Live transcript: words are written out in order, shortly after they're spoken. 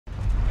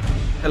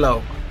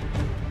Hello,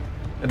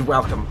 and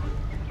welcome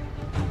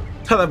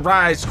to the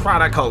Rise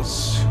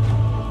Chronicles.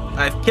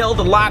 I've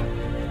killed a lot.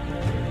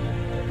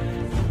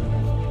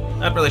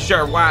 Not really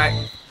sure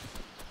why.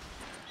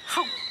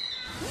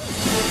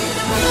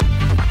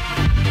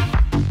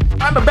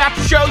 I'm about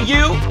to show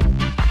you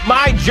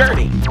my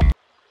journey.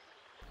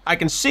 I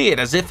can see it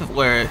as if it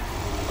were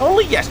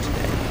only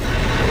yesterday.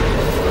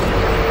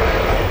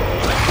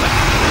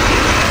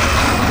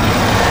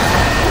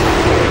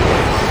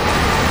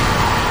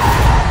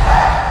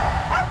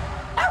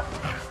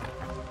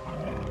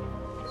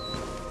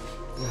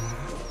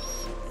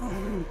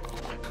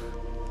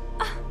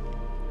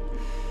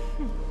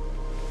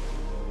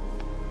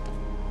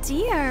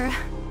 Dear,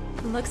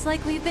 looks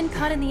like we've been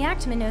caught in the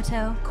act,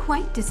 Minoto.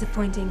 Quite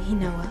disappointing,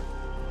 Hinoa.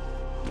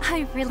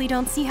 I really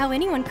don't see how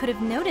anyone could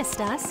have noticed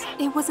us.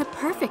 It was a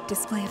perfect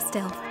display of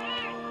stealth.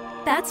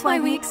 That's why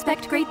we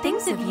expect great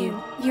things of you.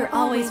 You're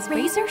always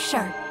razor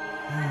sharp.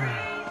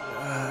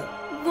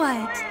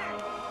 What?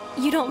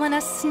 You don't want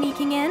us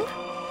sneaking in?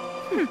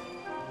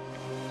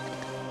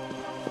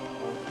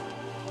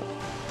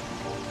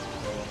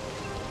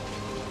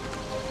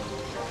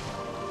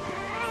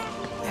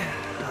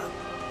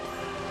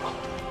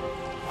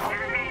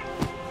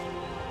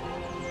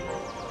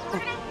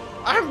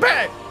 I'm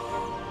back!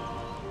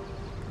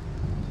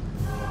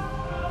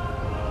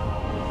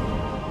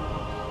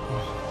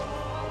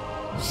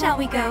 Shall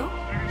we go?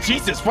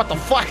 Jesus, what the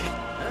fuck?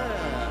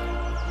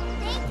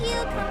 Thank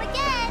you, come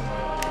again.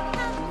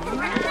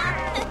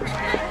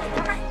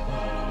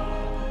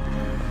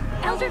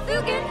 Elder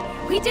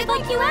Fugan, we did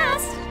like you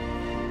asked.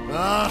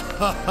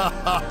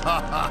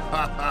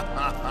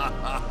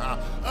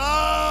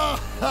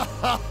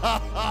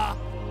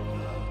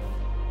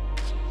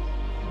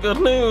 Good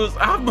news,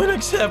 I've been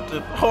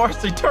accepted.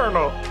 Horse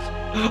Eternal.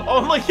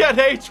 Only at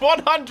age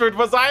 100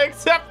 was I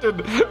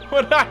accepted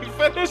when I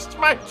finished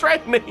my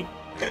training.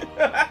 All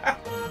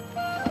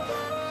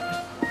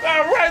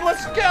right,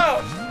 let's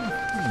go.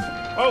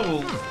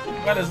 Oh,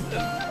 what is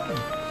this?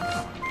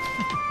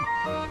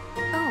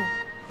 Oh.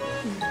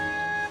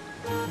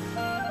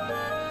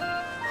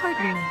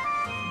 Pardon me.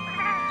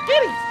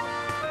 Kitty.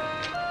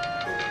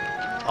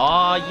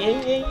 Oh,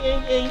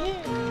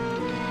 yeah.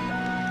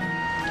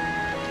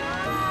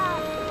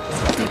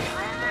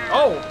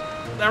 Oh,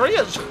 there he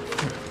is.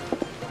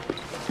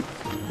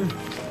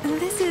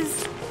 This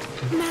is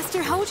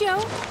Master Hojo.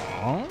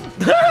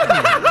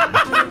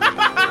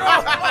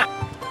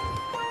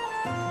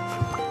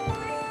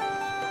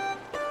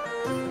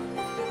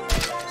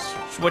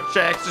 Switch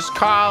axe is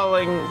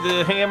calling,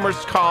 the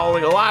hammer's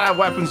calling, a lot of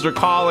weapons are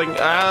calling.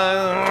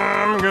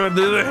 I'm gonna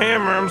do the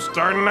hammer, I'm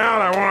starting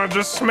out, I wanna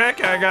just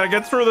smack it. I gotta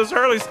get through this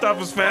early stuff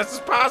as fast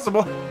as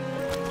possible.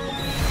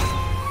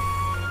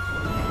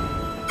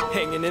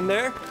 Hanging in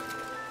there?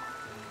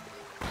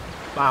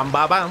 Bam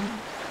ba bam,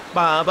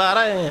 ba ba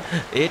da.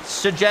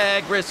 It's a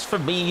Jagras for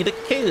me to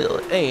kill,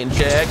 and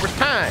Jagras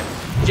time,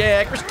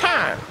 Jagras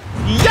time,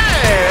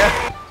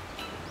 yeah!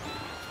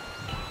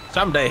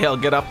 Someday he'll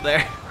get up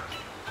there.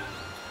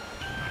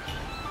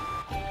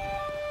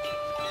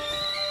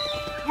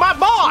 My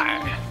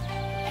boy!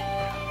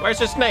 Where's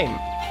his name?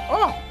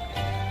 Oh.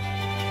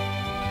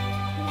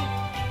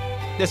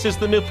 This is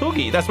the new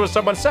Poogie. That's what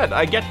someone said.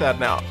 I get that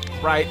now.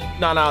 Right?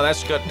 No,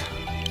 that's good.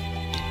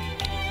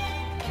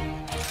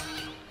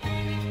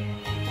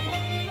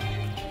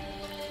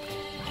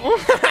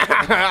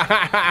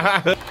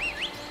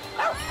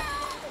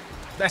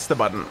 That's the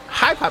button.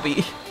 Hi,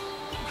 puppy.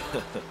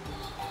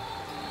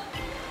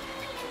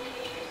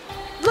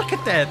 Look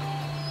at that.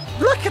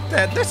 Look at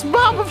that. This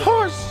mob of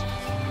horse.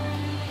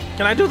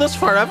 Can I do this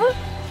forever?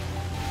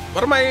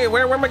 What am I,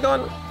 where am I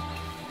going?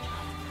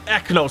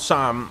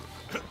 Acnosam.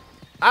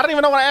 I don't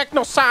even know what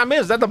Acnosam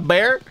is. Is that the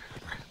bear?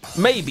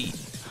 Maybe.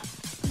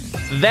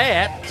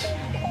 That's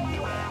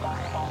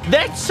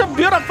a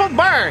beautiful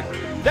bird.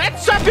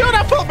 That's a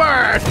beautiful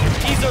bird.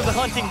 These are the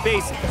hunting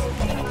basics.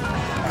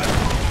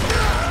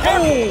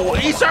 Oh,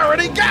 he's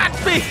already got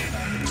me.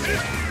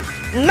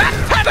 Not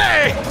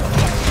today.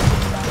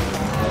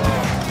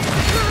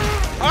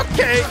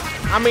 Okay.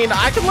 I mean,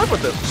 I can live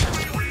with this.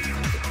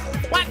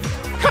 What?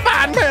 Come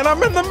on, man.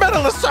 I'm in the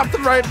middle of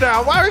something right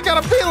now. Why are we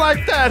gonna be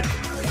like that?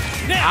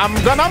 I'm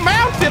gonna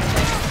mount it.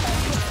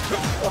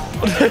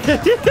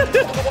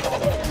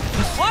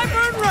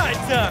 Wyvern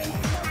ride time.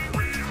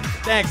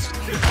 Thanks.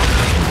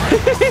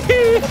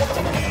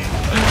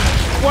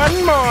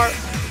 One more.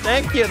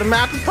 Thank you. The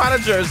mountain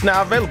Prodiger is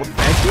now available.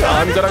 Thank you.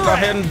 I'm gonna go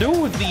ahead and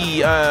do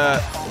the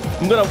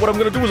what I'm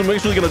gonna do is I'm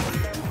actually gonna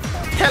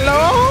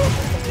hello?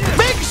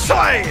 Big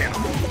slam!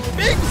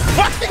 Big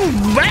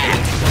fucking rat!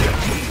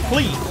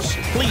 Please,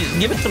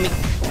 give it to me.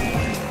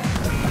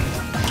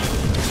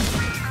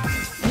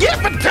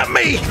 Give it to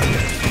me!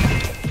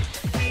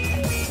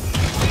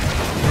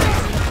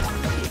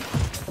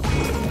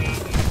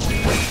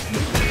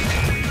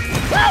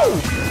 Whoa!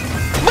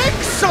 Big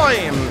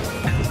slam!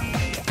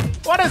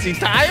 What is he,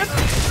 tired?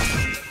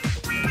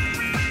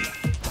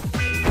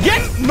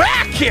 Get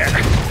back here!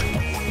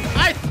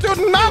 I do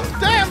no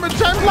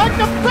damage, I'm like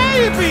a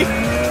baby!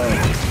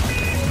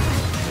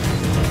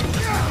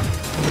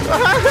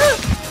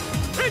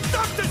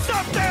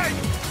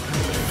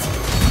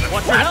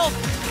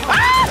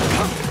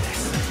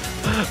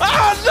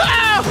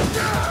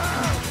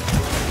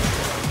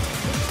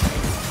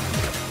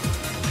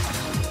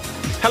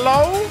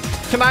 Hello?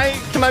 Can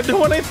I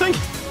do anything?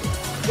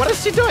 What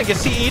is he doing?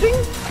 Is he eating?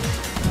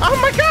 Oh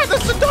my God,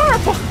 that's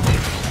adorable.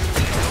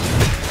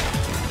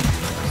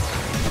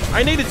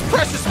 I need its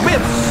precious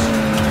bits.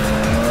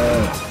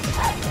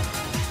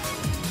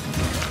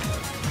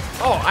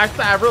 Oh,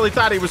 I really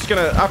thought he was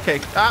gonna, okay.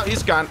 Oh,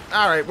 he's gone.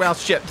 All right, well,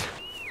 shit.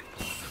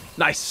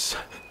 Nice.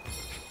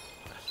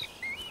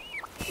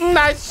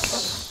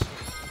 Nice.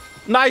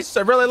 Nice,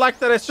 I really like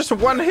that it's just a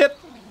one hit.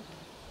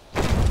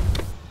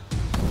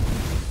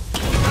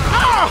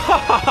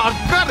 Oh,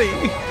 goody.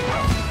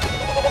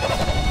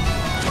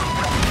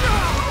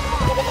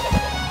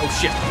 Oh,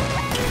 shit.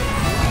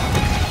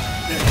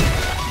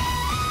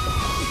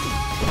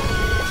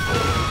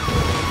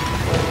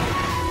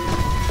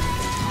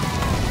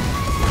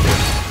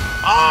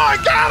 Oh, I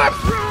got him!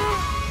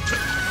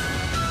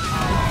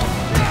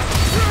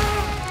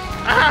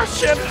 Ah,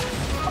 shit!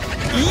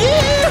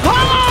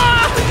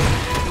 Yeehaw!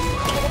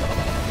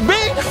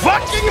 Big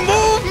fucking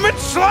movement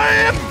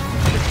slam!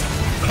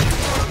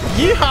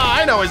 Yeehaw!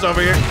 I know he's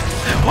over here.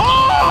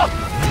 Oh!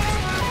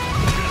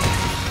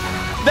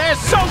 There's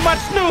so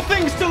much new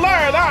things to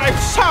learn. I'm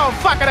so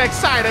fucking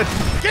excited.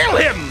 Kill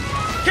him!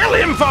 Kill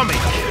him for me!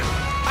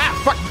 Ah,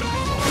 fuck.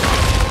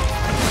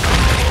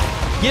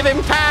 Give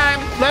him time.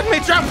 Let me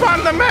jump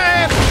on the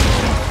man.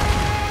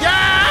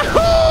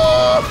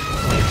 Yahoo!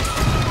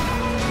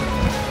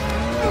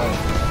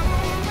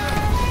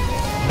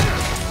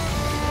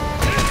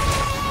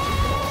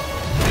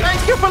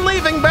 Thank you for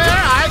leaving, Bear.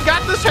 I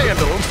got this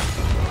handled.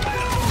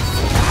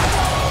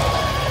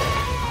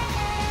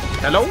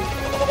 Hello?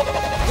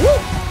 Woo!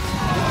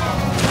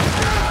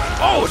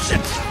 Oh,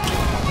 shit.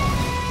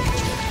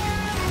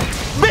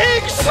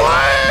 Big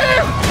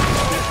slam!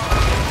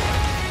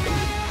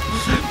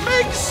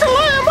 Big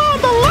slam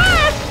on the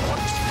left!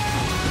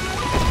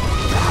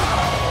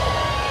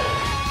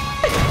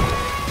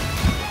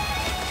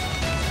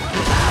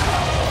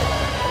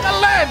 The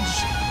ledge!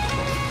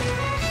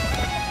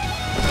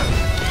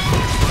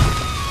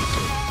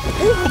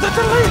 Ooh, the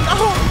delay!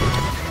 Oh!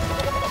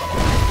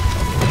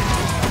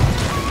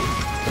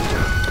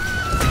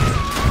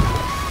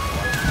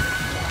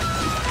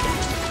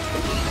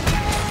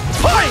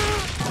 Fight!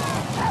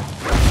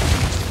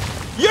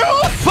 You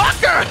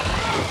fucker!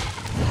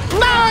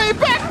 No, he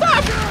backed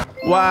up!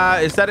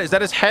 Why, is that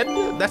his head?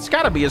 That's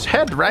gotta be his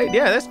head, right?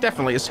 Yeah, that's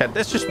definitely his head.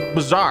 That's just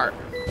bizarre.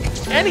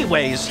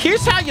 Anyways,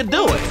 here's how you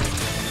do it.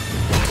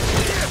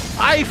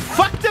 I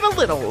fucked it a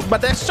little,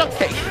 but that's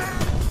okay.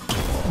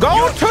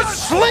 Go to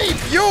sleep,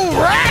 you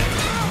rat!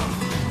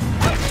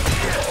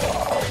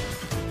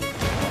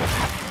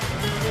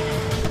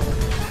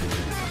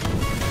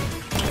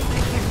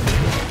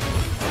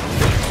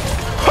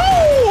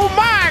 Oh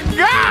my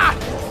God!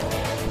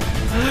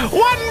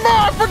 One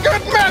more for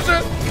good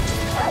measure!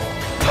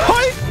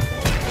 Hoi!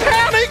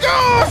 Down he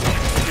goes!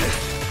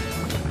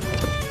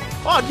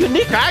 Oh,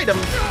 unique item.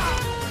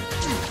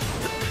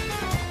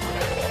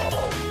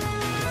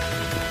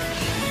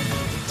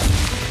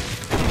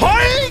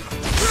 Hoi!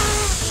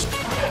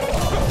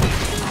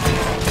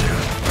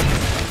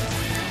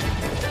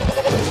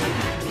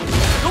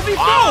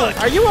 Oh,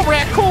 are you a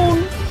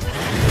raccoon?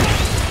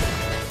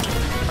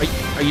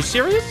 Are you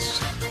serious?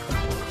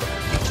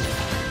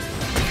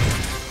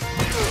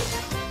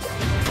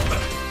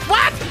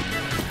 What?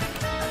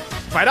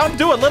 If I don't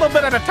do a little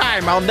bit at a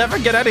time, I'll never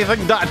get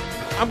anything done.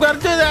 I'm gonna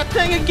do that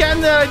thing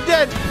again that I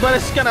did, but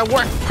it's gonna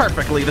work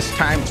perfectly this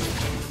time.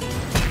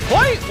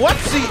 Wait,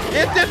 whoopsie,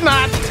 it did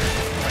not.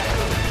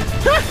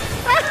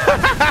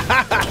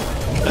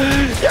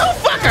 You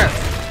fucker!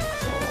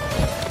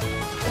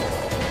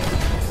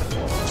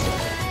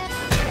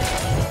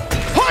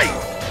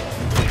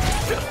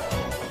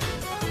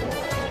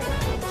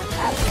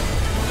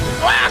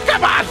 Well,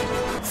 come on!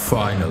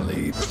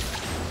 Finally.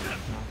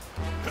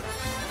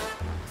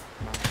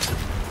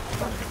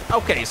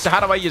 Okay, so how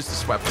do I use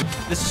this weapon?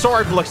 This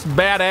sword looks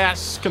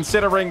badass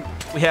considering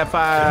we have,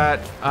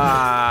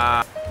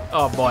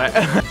 oh boy.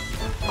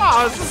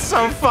 Oh, this is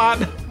so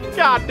fun.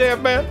 God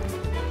damn, man.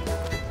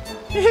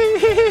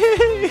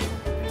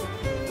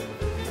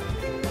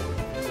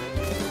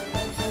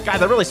 God,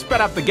 that really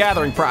sped up the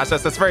gathering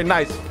process. That's very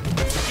nice.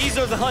 These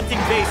are the hunting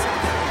bases.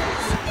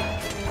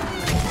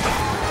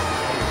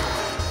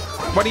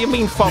 What do you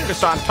mean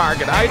focus on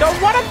target? I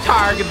don't want to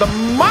target the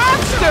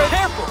monster!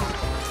 Careful!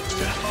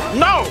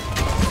 No!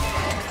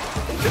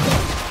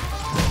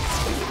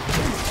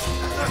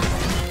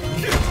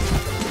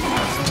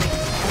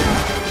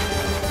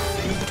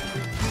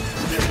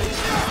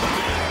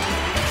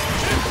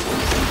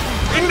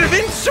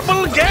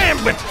 Invincible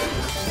gambit!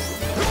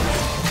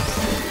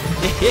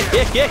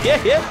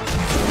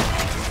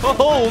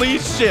 Holy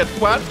shit,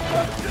 what?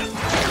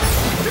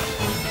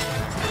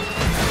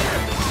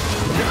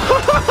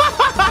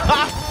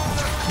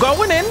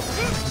 Going in.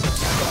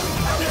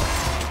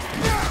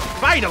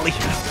 Finally.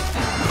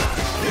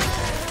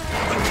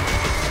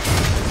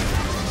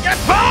 Get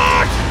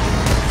back!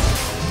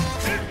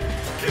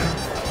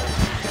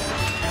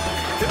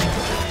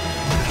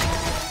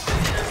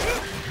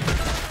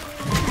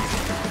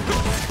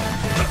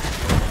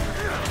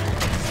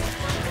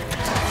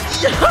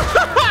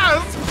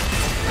 Yes!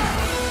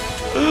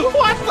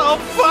 What the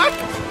fuck?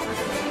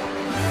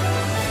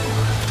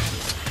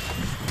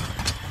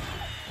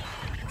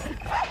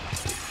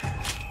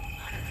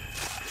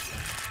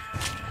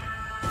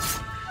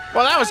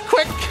 Well, that was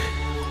quick.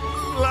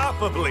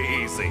 Laughably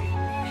easy.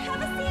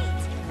 Have a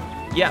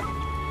seat. Yep.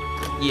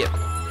 Yep.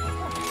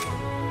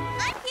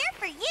 I'm here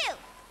for you.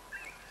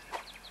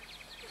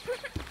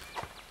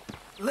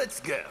 Let's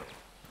go.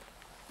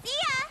 See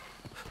ya.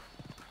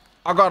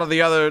 I'll go to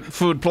the other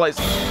food place.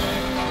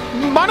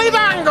 Money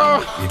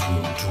dango! It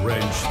will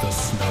drench the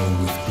snow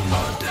with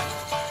blood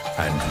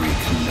and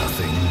wreak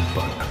nothing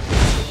but...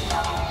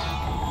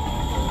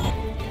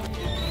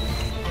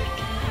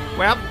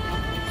 Well,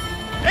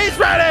 he's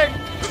ready!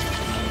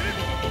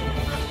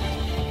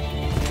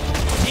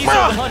 He's on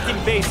the hunting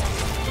base.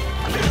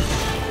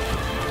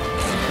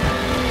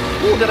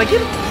 Ooh, did I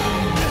get it?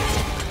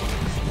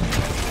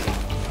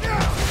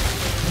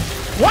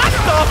 What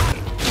the?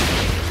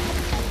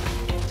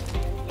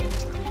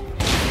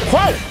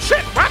 Whoa,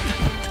 shit, what?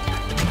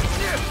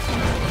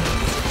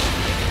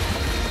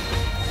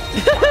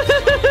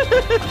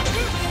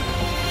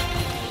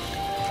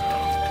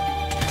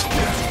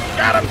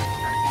 Got him!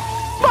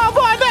 Small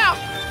boy now!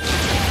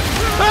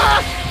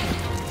 Ah!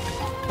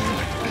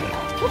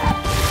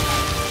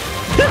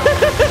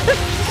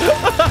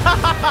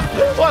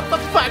 What the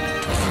fuck?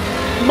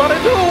 Money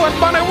do what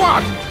money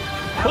want!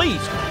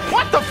 Please!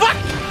 What the fuck?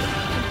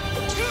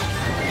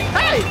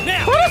 Hey!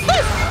 Now. What is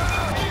this?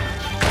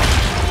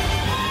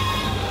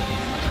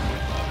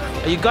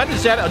 Are you good?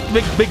 Is that a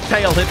big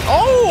tail hit?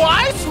 Oh,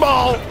 ice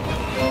ball!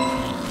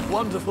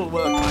 Wonderful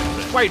work, my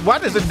friend. Wait,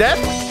 what? Is it dead?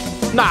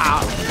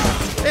 Nah,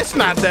 it's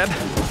not dead.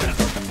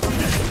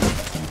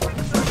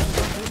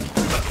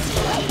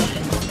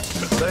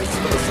 Thanks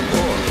for the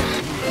support.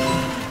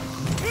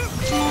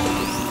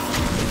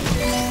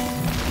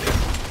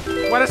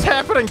 What is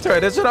happening to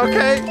it? Is it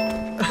okay?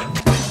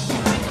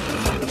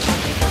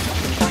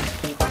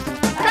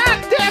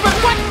 God damn it!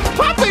 What?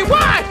 Puppy,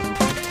 why?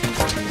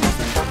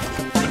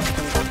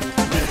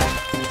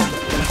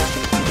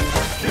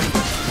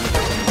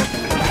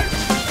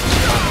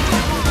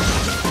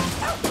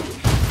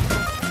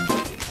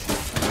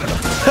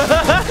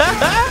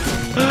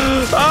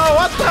 Oh,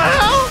 what the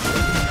hell?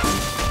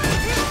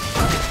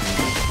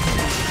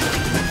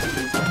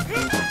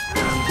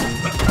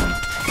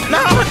 No,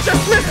 I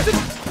just missed it.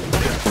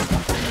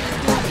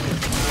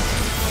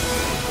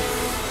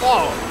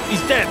 Oh,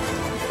 he's dead.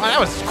 Oh, that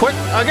was quick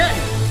again.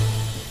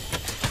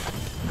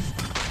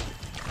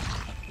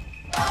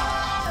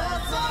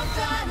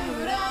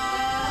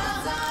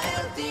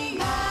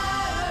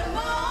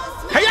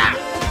 Hey-ya!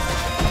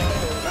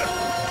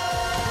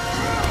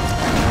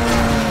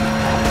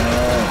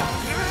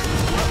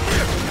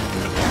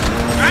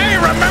 I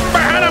remember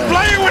how to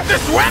play with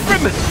this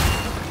weapon!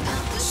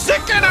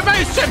 Sick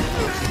animation!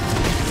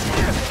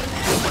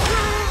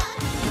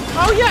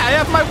 Oh yeah, I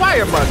have my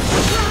wire bug.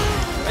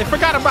 I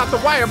forgot about the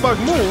wire bug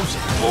moves.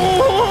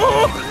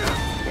 Ooh.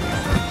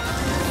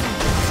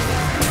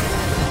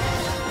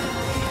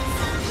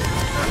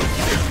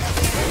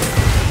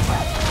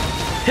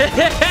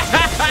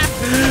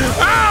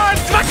 Oh,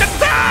 it's fucking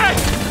time!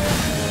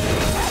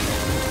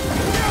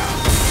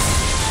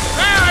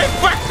 Ah, I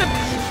fucked it!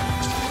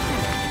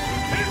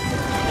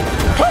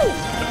 Woo!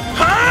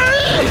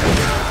 Hi!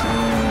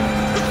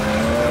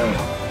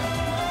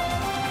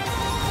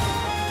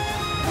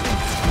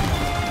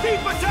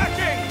 Keep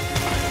attacking!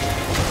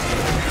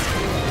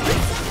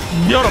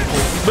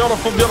 Beautiful,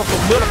 beautiful, beautiful,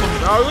 beautiful,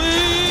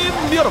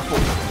 beautiful.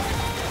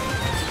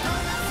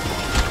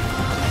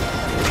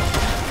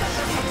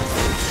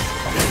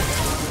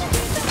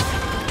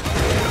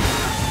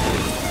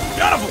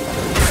 Beautiful.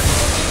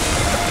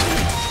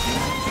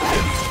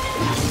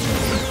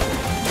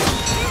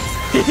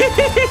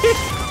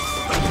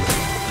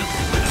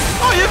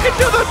 Oh, you can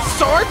do the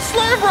sword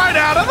slam right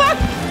out of that?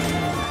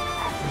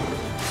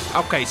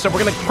 Okay, so we're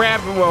gonna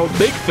grab a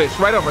big fish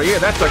right over here.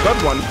 That's a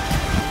good one.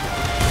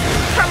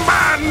 Come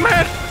on,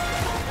 man!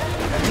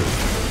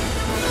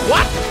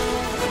 What?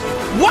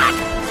 What?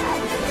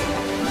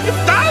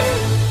 It's done?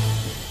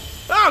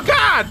 Oh,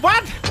 God,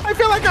 what? I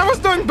feel like I was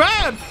doing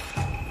bad.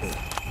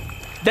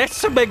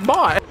 That's a big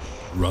boy.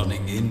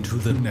 Running into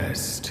the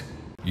nest.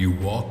 You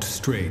walked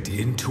straight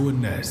into a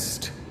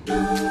nest.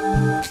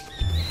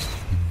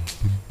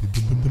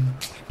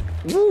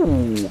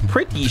 Ooh,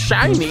 pretty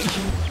shiny.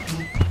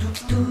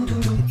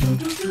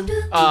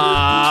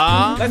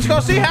 Let's go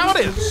see how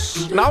it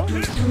is. No?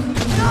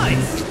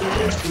 Nice!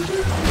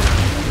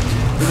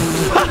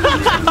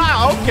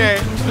 Okay.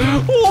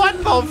 What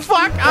the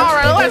fuck?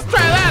 Alright, let's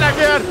try that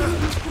again.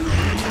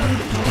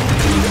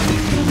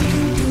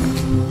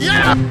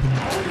 Yeah!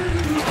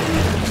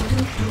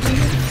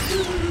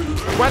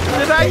 What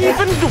did I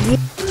even do?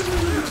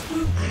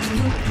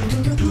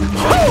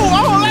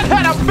 Oh, that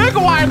had a big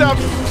wind-up!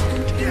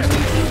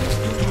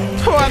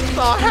 What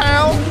the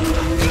hell?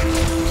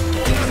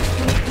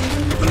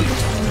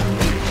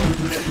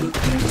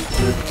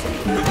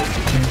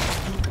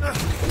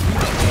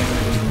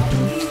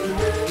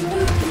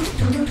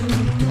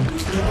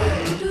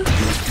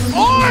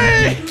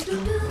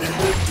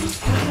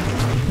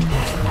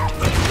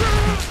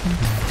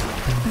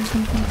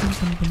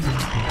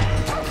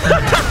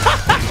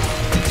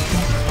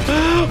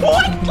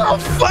 What the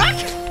fuck?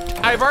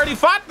 I've already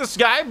fought this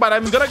guy, but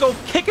I'm gonna go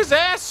kick his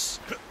ass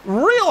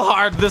real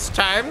hard this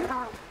time,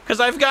 because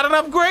I've got an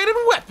upgraded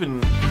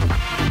weapon.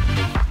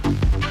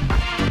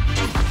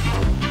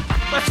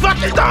 Let's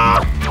fucking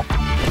go!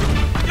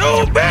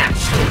 You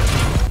bitch!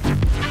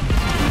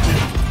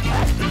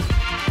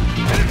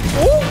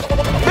 Ooh,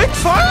 big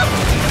slap!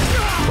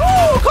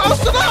 Ooh,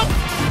 close enough!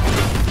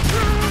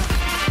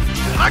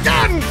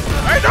 Again!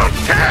 I don't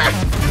care!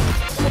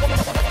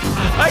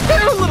 I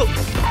care a little.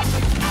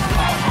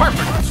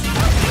 Perfect.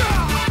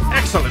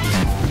 Excellent.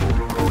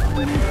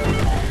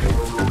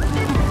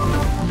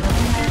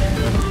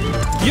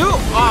 You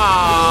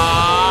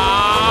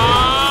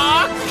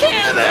are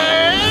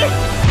kidding!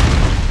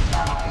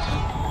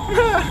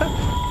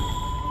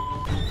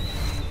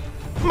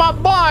 My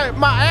boy,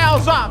 my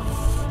L's up.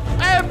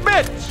 Hey,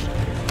 bitch!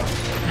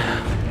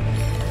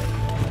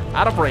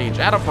 Out of range,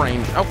 out of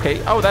range.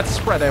 Okay. Oh, that's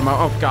spread ammo.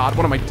 Oh, God.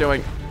 What am I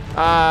doing?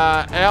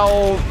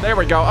 L. There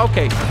we go.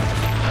 Okay.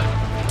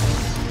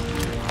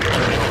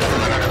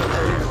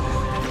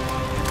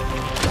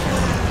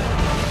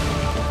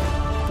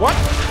 What?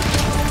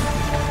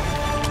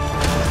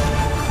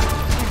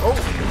 Oh,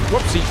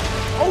 whoopsie.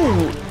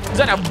 Oh, is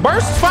that a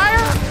burst fire?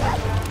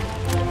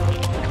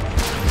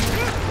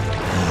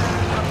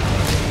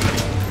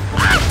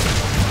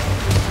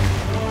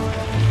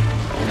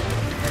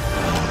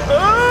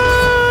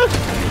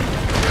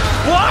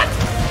 What?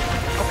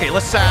 Okay,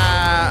 let's,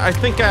 I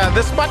think,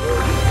 this button?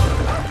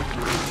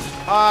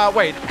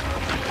 Wait.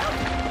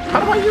 How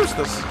do I use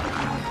this?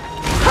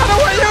 How do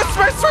I use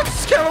my switch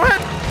skill?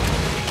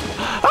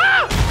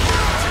 Ah!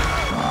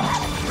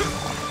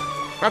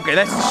 Okay,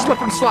 that's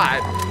slip and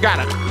slide. Got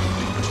it.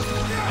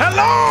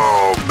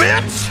 Hello,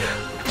 bitch!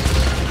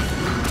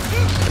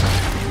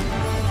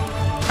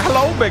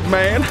 Hello, big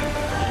man.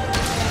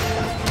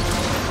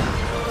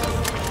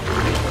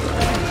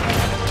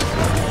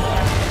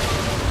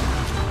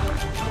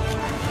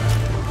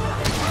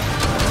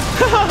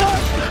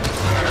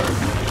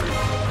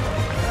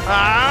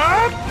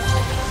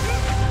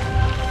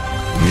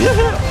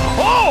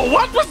 Oh,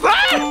 what was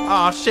that?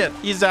 Oh shit,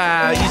 he's easy.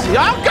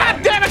 Oh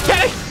god damn it,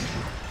 Kenny!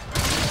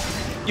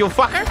 You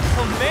fucker!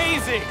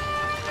 Amazing!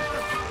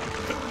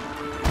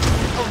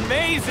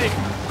 Amazing!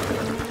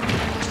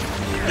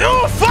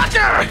 You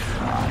fucker!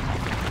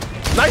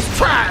 Nice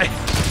try!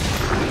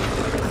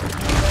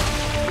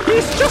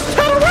 He's just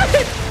got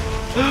away!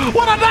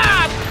 What a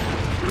nod!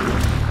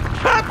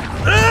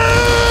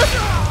 Uh-oh!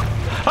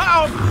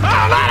 Oh, no!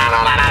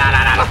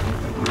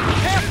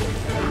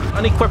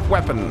 Unequipped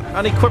weapon.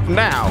 Unequipped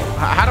now.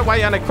 How do I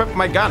unequip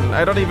my gun?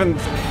 I don't even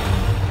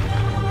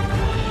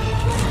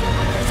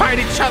fight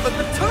each other in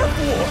the turf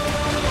war.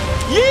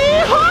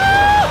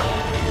 Yeehaw!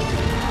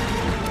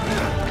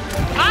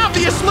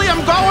 Obviously,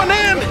 I'm going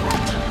in.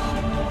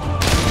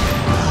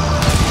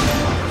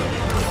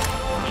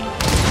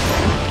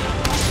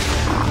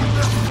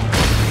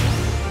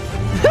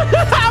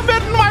 I'm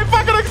hitting my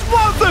fucking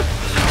explosive.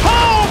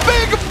 Oh,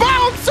 big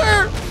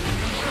bouncer!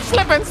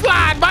 Slip and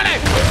slide, buddy.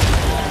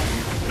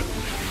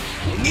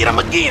 Get him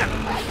again.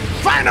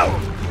 Final.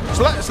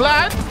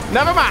 Slide?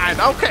 Never mind.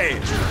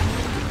 Okay.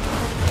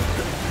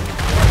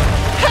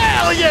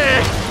 Hell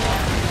yeah!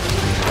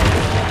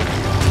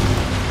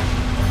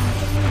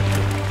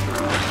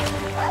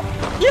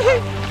 Yeah.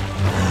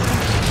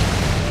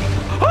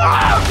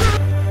 Ah!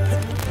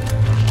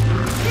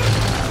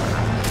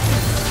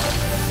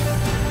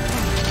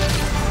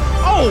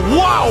 Oh,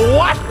 wow,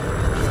 what?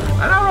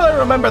 I don't really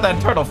remember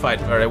that turtle fight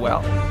very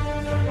well.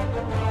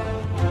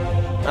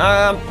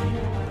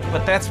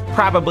 But that's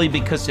probably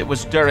because it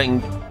was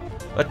during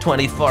a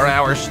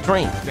 24-hour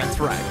stream. That's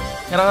right.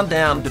 Head on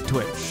down to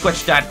Twitch.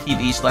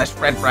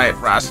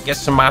 Twitch.tv/RedRiotRoss. Get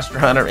some Monster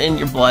Hunter in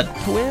your blood.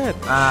 Twitch.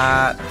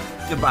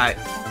 Goodbye.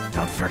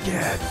 Don't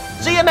forget.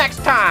 See you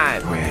next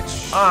time.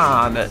 Twitch.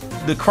 On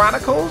the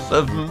Chronicles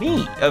of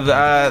me, of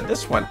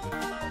this one.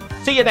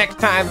 See you next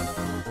time.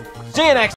 See you next